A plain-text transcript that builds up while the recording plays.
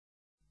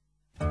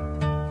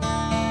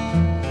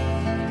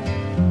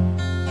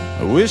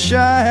wish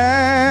I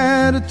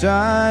had a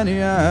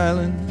tiny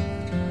island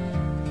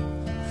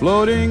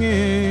floating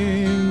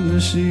in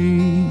the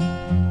sea.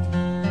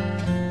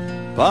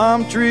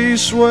 Palm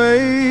trees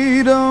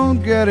sway,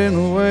 don't get in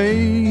the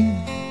way.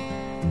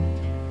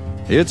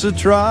 It's a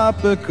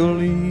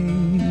tropical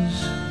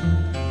ease.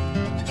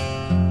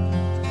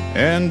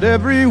 And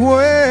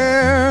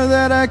everywhere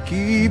that I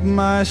keep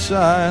my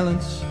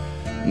silence,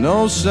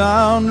 no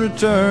sound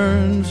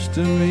returns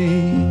to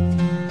me.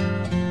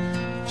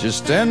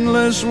 Just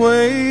endless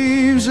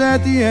waves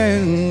at the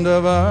end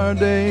of our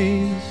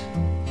days,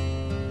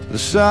 the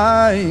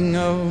sighing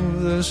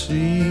of the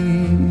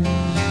seas.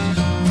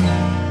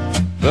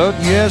 But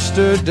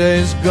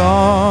yesterday's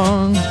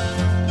gone,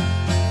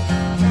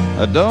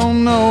 I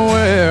don't know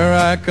where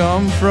I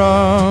come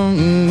from,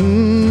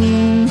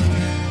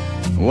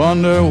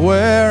 wonder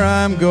where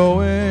I'm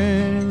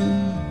going.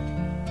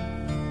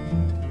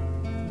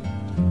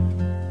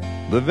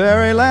 The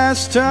very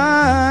last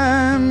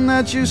time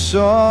that you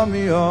saw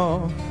me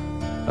off,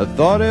 I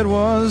thought it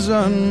was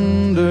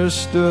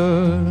understood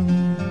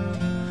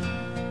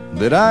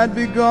that I'd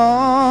be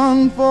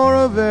gone for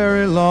a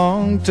very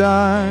long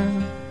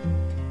time.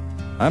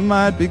 I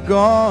might be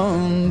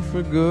gone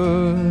for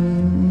good.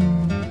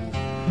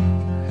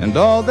 And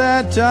all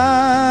that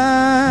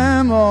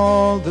time,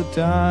 all the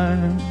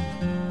time,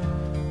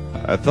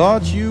 I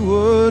thought you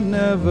would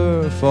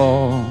never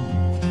fall.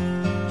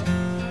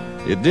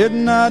 It did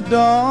not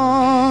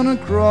dawn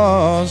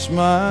across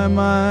my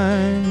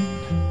mind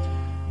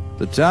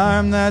the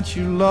time that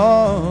you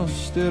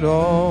lost it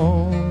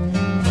all.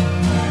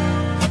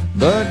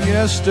 But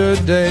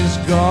yesterday's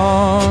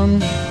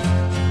gone,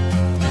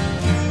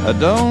 I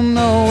don't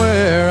know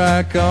where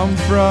I come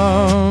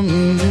from,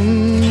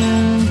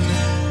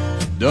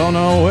 don't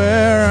know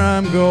where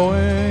I'm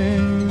going.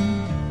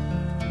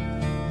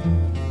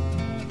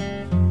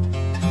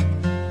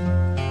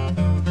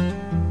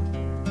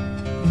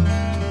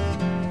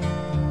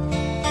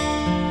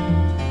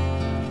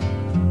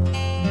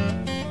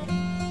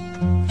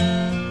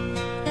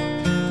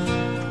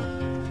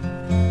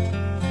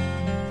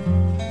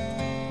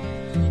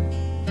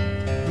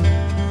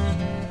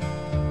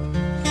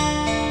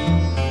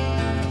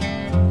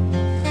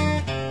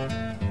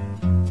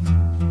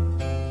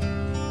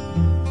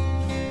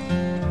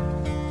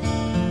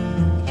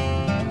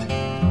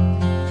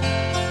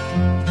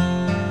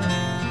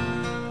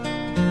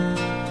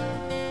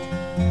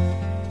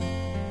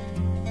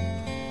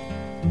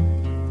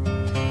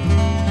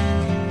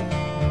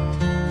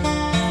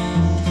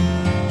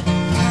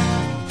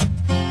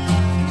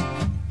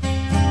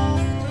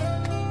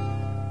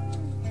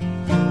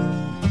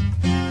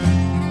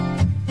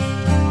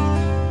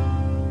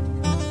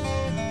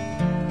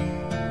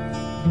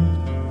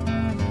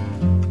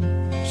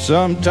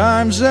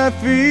 Sometimes I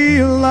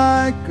feel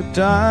like a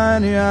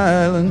tiny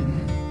island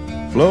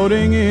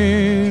floating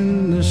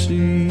in the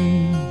sea.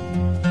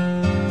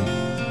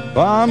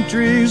 Palm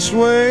trees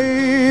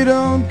sway,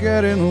 don't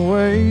get in the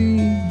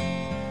way.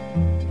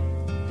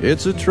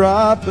 It's a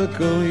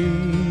tropical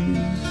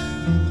ease.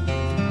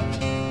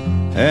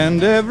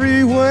 And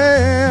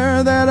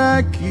everywhere that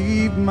I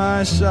keep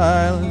my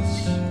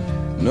silence,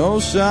 no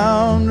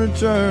sound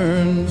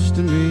returns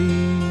to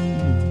me.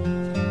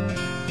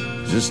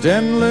 Just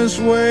endless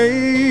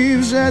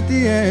waves at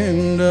the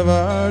end of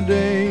our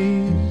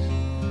days,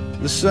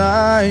 the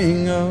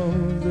sighing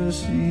of the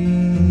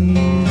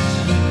seas.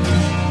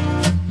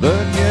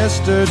 But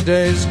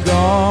yesterday's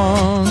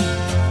gone,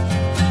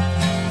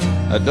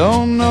 I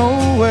don't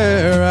know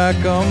where I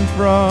come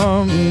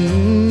from,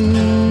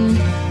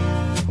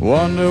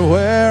 wonder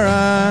where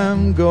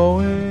I'm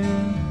going.